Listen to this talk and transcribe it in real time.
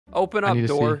Open up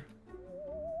door.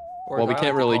 Well, we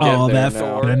can't really get there. Oh, that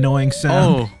now. annoying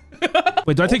sound. Oh.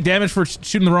 Wait, do I take damage for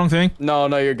shooting the wrong thing? No,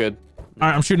 you're good. All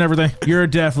right, I'm shooting everything. You're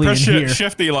definitely Press in here.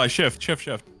 Shift, Eli. Shift.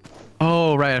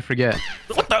 Oh, right. I forget.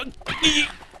 What the?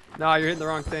 No, you're hitting the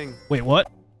wrong thing. Wait,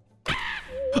 what?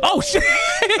 Oh shit!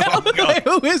 Wait,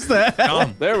 who is that?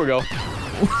 There we go.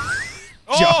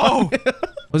 Oh!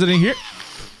 Was it in here?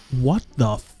 What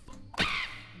the?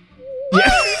 Yeah.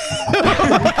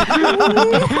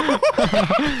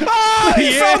 Ah,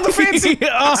 he found the fancy.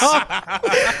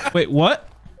 Wait, what?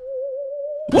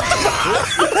 What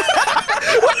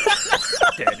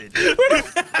the? Where the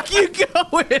fuck you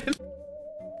going?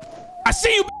 I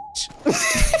see you, bitch.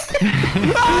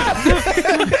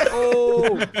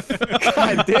 Oh,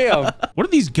 god damn! What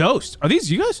are these ghosts? Are these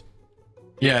you guys?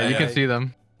 Yeah, you can see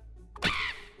them.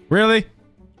 Really?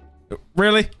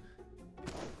 Really?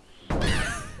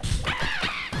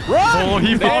 Run! Oh,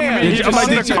 he found me.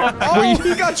 Oh,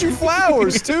 he got you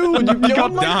flowers too. When you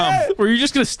killed him like that. Were you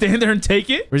just gonna stand there and take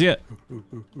it? Where's he at?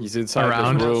 He's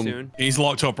inside the room. Soon. He's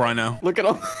locked up right now. Look at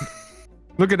him.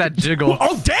 Look at that jiggle.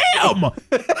 Oh damn!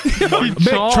 Big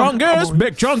Chungus,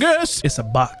 Big Chungus. It's a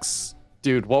box.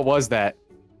 Dude, what was that?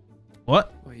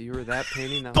 What? Wait, you were that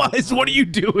painting? That Buzz, what are you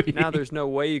doing? Now there's no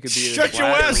way you could be. Shut your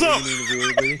ass up!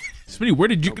 Smitty, where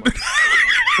did you?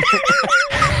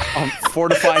 I'm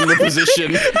fortifying the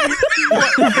position.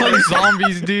 Like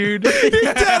zombies, dude.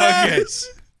 Okay.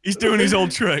 He's doing his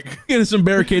old trick. Getting some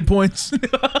barricade points.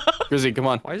 Grizzy, come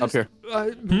on, up here.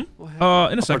 In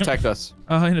a second. Protect us.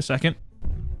 In a second.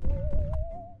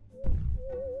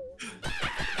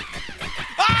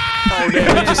 Oh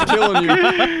damn, he's just killing you.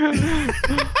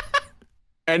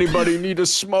 Anybody need a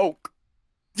smoke?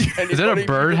 Is that a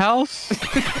birdhouse?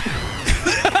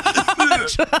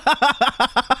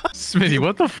 Smitty,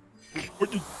 what the f?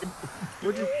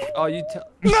 Oh, you tell.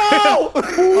 No!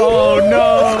 Oh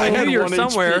no! I knew you were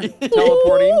somewhere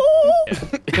teleporting.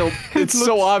 It's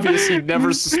so obvious he'd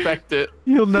never suspect it.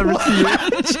 You'll never see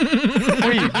it.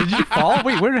 Wait, did you fall?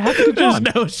 Wait, where happened to There's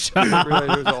John? no I shot. didn't realize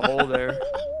there was a hole there.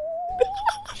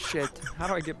 Shit. How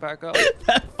do I get back up?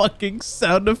 That fucking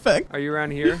sound effect. Are you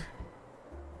around here?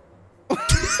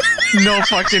 No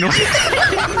fucking way.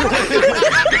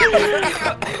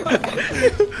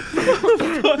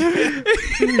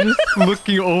 Just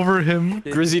looking over him.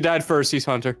 Grizzy died first, he's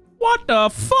Hunter. What the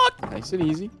fuck? Nice and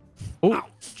easy. Oh,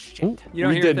 You don't We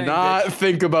hear did a thing, not bitch.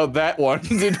 think about that one,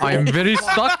 did we? I am very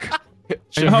stuck.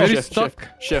 Shift, I'm very shift, stuck.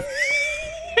 shift.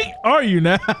 Are you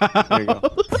now? There you go.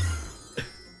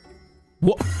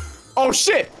 What? Oh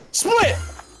shit! Split!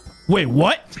 Wait,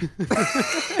 what?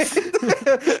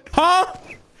 Huh?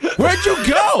 Where'd you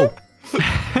go?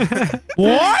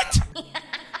 What?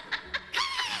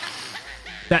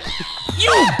 That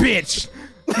you bitch!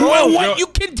 Well, what? You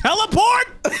can teleport?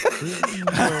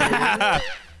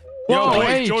 Whoa, Yo,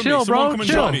 hey, join chill, me. bro, Someone come and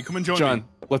chill. join me. Come and join John, me.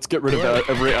 let's get rid of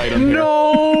every item here.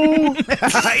 No!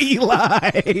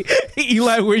 Eli.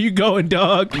 Eli, where you going,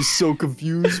 dog? He's so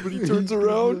confused when he turns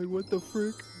around. Like, what the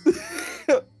frick?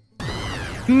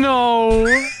 No!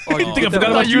 I think I I forgot thought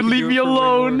about you'd leave me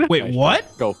alone. Wait, what?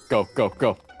 Go, go, go,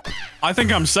 go. I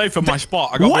think I'm safe in my spot.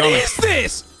 I gotta What be is honest.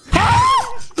 this? Huh?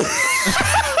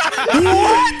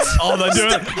 What? Oh, they're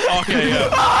doing it. Okay, yeah.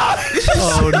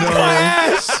 Oh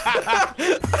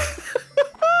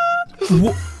no.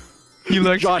 Wha- He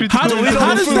likes John, How,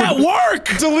 how does that work?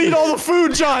 Delete all the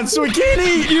food, John, so we can't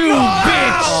eat! You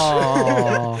bitch!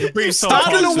 Oh. Being so How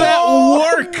does close. that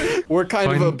work? We're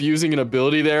kind of Fine. abusing an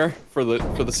ability there for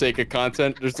the sake of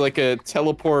content. There's like a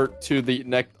teleport to the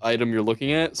next item you're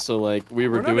looking at, so like we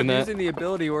were We're not doing that. abusing the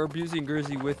ability, we're abusing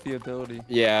Grizzy with the ability.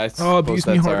 Yeah, I Oh, abuse suppose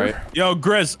me that's harder. alright. Yo,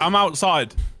 Grizz, I'm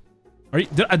outside. Are you,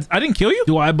 I didn't kill you?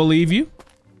 Do I believe you?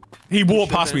 He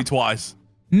walked past me twice.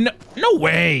 No, no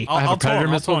way. have a I'll predator turn.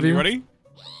 I'll missile turn. You view. ready?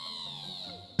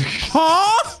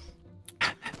 Huh?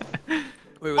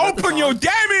 Wait, was that the Open your song?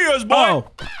 damn ears, boy!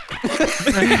 Oh,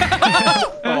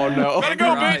 Oh no. Gotta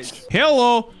go, Right. bitch!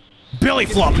 hello, Billy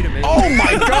Flop. Oh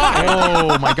my god!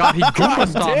 Oh my god, he Goomba God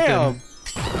stomped damn! him.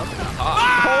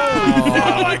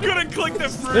 Oh, I couldn't click the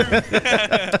fruit.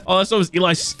 Oh, that's was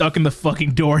Eli stuck in the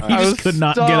fucking door. He just could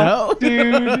not get out.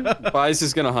 Dude. Bias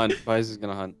is gonna hunt. Bias is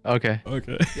gonna hunt. Okay.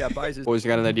 Okay. Yeah, Bice is. Boys, you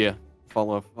got an idea.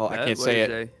 Follow. Well, I can't say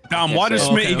it. Damn, why does say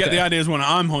it. Smitty Okay, get okay. the ideas when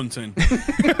I'm hunting?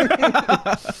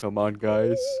 Come on,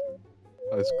 guys.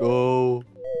 Let's go.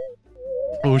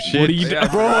 Oh shit. What are you Yeah,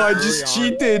 doing? Bro, I just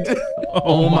cheated.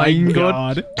 Oh my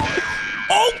God. god.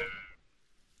 Oh!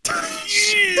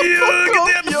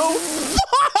 Yo.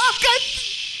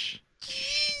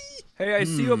 Hey, I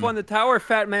see you up on the tower,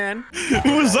 fat man.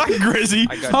 Who was that, Grizzy?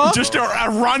 Huh? Just a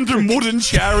random wooden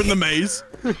chair in the maze.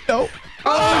 No.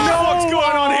 Oh no! What's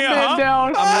going on here, huh?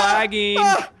 Down. I'm lagging.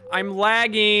 I'm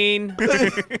lagging.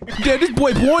 Yeah, this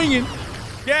boy boinging.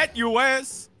 Get your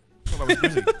ass. Oh, that was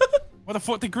Grizzy. Where the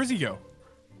fuck did Grizzy go?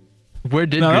 Where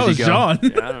did No, that was Grizzy go? John. Yeah,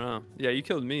 I don't know. Yeah, you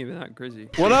killed me, but not Grizzy.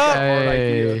 What up?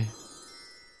 Hey.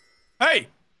 Hey!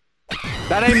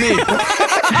 That ain't me.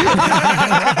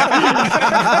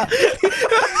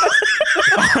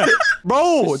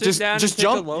 Bro, Sit down just and take a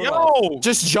jump. load off. Yo!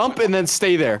 Just jump and then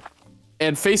stay there.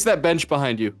 And face that bench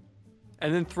behind you.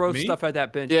 And then throw Me? stuff at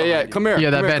that bench. Yeah, behind you. come here. Yeah,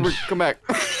 that come here, bench. Come back.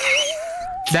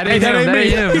 That ain't him. That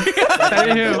ain't him. That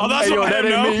ain't him. Oh, that's Hey, yo, not that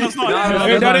him, ain't no. me. That's not No, him. no,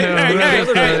 Hey, That's hey, not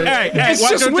hey, him. hey, It's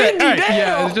watch just your windy, hey. damn.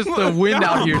 Yeah, it's just the wind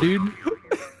out here, dude.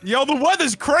 Yo, the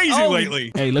weather's crazy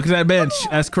lately. Hey, look at that bench.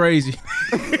 That's crazy.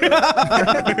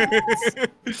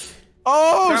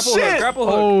 Oh, Grapple shit. hook, grapple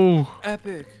hook. Oh,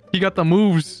 Epic. he got the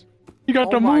moves. He got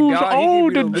Oh the my moves. God, he Oh,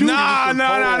 gave the me the juice. Nah, Oh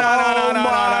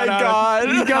my god.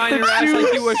 You got behind the your ass like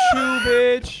juice. you a shoe,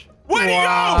 bitch. Where'd he go?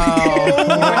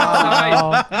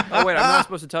 Wow. Oh wait, I'm not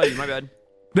supposed to tell you. My bad.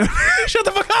 Shut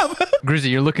the fuck up. Grizzy,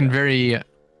 you're looking very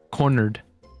cornered.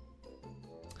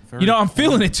 You know, I'm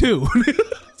feeling it too.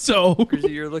 So,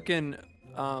 Grizzy, you're looking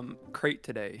crate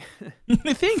today.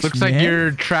 thanks, Looks man. like you're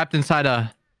trapped inside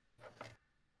a.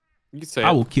 You can say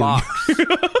I it. will kill Box. you.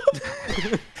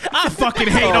 I fucking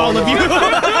hate all of you.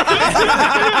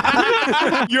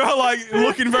 You're like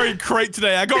looking very great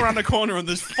today. I go around the corner and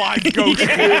there's 5 ghosts walking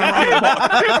around the block.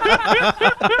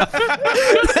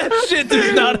 That shit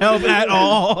does not help at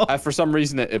all. For some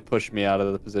reason, it pushed me out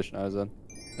of the position I was in.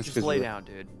 It's Just 'cause lay of- down,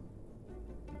 dude.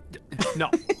 No.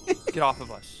 Get off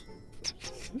of us.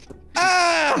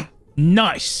 Ah!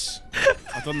 Nice.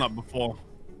 I've done that before.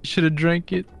 Should have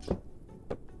drank it.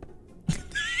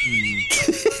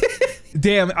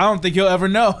 Damn, I don't think you'll ever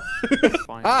know.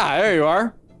 Fine. Ah, there you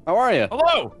are. How are you?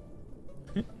 Hello.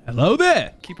 Hello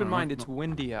there. Keep in mind it's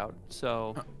windy out,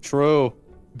 so True.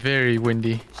 Very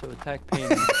windy. attack pain.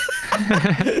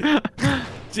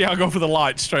 See, I'll go for the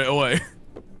light straight away.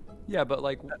 Yeah, but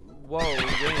like, whoa, wind.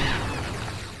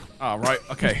 Oh, right.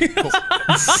 Okay. Cool.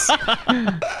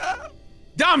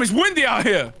 Damn, it's windy out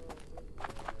here.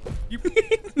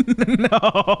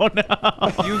 No.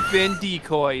 You've been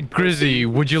decoyed. Grizzy,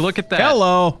 would you look at that?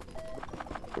 Hello.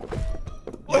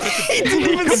 He didn't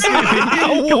even see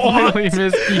me. Completely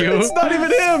missed you. It's not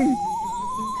even him.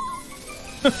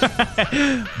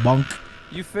 Bunk.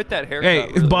 You fit that haircut. Hey,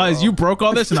 really Buzz, well. you broke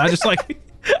all this, and I just like,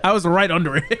 I was right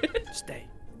under it. Stay.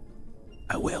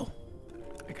 I will.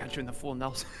 I got you in the full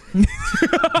Nelson.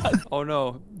 Oh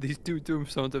no, these 2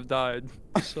 tombstones have died.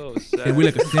 So sad. Hey, we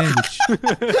like a sandwich.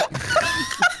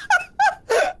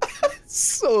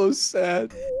 So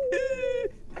sad.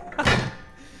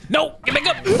 No, get back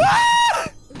up.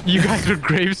 You guys are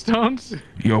gravestones?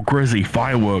 Yo, Grizzy,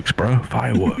 fireworks, bro.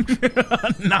 Fireworks.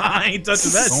 Nah, I ain't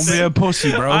touching that Don't shit. be a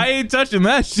pussy, bro. I ain't touching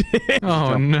that shit.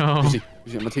 Oh no. Grizzy,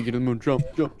 I'm gonna take you to the moon. Jump,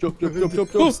 jump, jump, jump, jump, jump,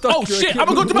 Oh, jump. oh shit, I'm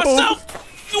gonna go to myself.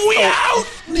 We out.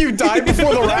 You died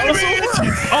before the round was over?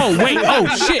 Oh wait, oh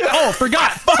shit, oh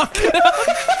forgot, fuck.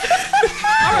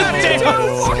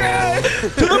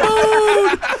 To the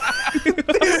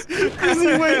moon.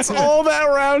 Grizzy waits all that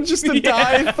round just to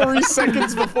die 3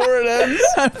 seconds before it ends.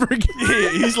 I forgot.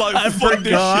 He's like, fuck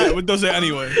this shit, but does it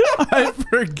anyway. I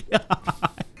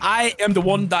forgot. I am the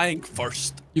one dying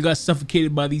first. You got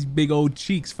suffocated by these big old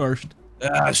cheeks first.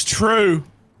 That's true.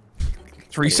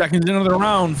 3 seconds into the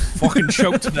round, fucking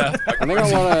choked to death. I think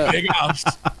I Big ass.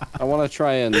 wanna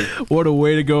try and. What a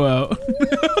way to go out.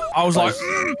 I was like,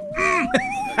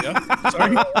 yeah,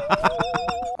 sorry.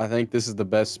 I think this is the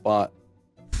best spot.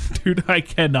 Dude, I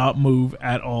cannot move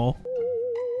at all.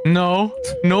 No,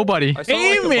 nobody. I saw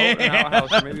Hey, like a boat in man. our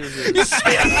house, or maybe it was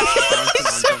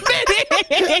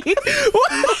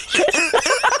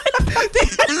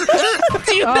a-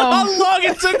 Do you know how long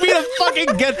it took me to fucking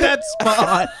get that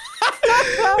spot?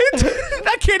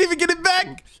 I can't even get it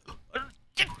back.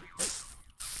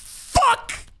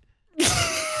 Fuck!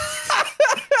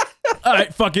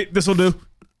 Alright, fuck it. This'll do.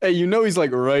 Hey, you know he's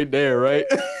like right there, right?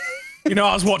 You know,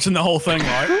 I was watching the whole thing,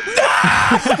 right? What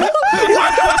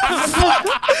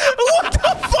the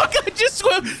fuck? I just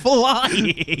went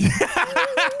flying.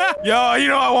 Yo, you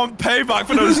know I want payback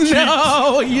for those cheeks.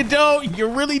 No, you don't. You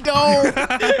really don't.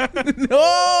 No.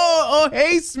 Oh,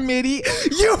 hey, Smitty.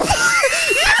 You.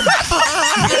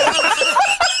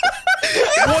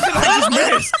 What did I just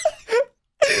miss?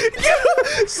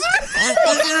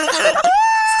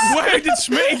 Where did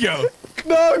Smee go?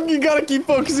 No, you gotta keep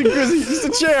focusing, Grizzy. Just a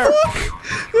chair.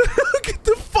 Look at the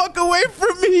the fuck away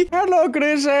from me. Hello,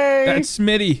 Grizzy. That's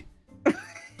Smitty.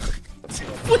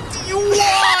 What do you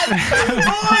want?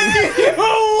 What do you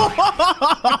want?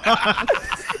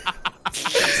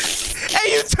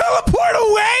 Hey, you teleport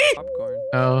away? Popcorn.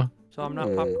 Oh. So I'm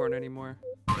not popcorn anymore.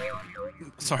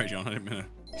 Sorry, John. I didn't mean to.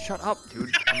 Shut up, dude.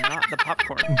 I'm not the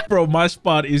popcorn. Bro, my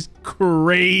spot is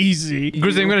crazy.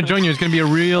 Grizzy, I'm gonna join you. It's gonna be a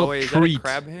real Oh, wait, is that a treat.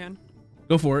 crab hand?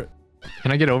 Go for it.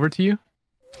 Can I get over to you?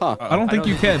 Huh. I don't think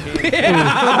you can.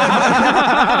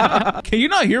 Can you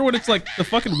not hear when it's like the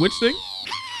fucking witch thing?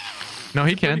 No,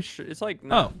 he can. It's like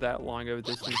not that long of a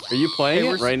distance. Are you playing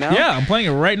it right now? Yeah, I'm playing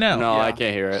it right now. No, Yeah. I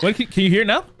can't hear it. What, can you hear it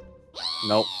now?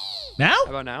 Nope. Now? How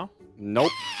about now?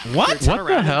 Nope. What? Turn What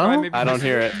the around, hell? try maybe I don't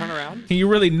hear it. Turn around. Can you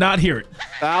really not hear it?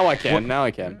 Now I can. Now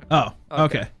I can. Oh,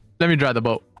 okay. Let me drive the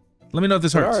boat. Let me know if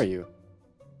this Where hurts. are you?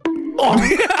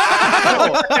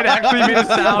 It actually made a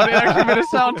sound. It actually made a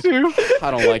sound too.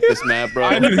 I don't like this map, bro.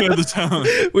 I didn't hear the sound.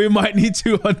 We might need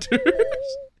 2 hunters.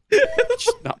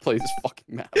 Should not play this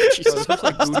fucking map. So Jesus. it's just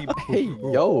like booty. Hey,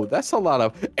 yo, that's a lot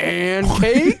of and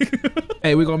cake.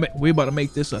 Hey, we about to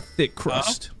make this a thick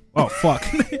crust. Oh fuck.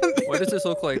 What does this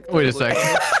look like? Wait a Does it look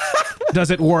second. Does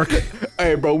it work?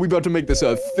 Hey, bro, we about to make this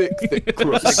a thick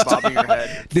crust. like bobbing your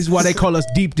head? This is why they call us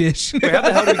deep dish. Wait, how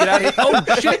the hell do we get out of here? Oh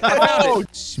shit! I found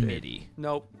it. Smitty.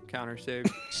 Nope. Counter save.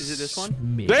 Is it this one?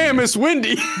 Smitty. Damn, it's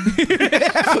windy. Damn,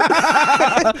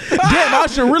 I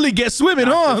should really get swimming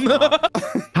on.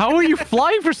 How are you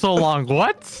flying for so long?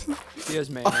 What? He has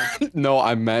mana. No,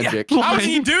 I'm magic. How is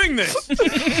he doing this? Who is this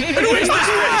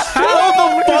fish?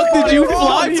 How the fuck did you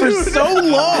fly for so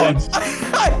long?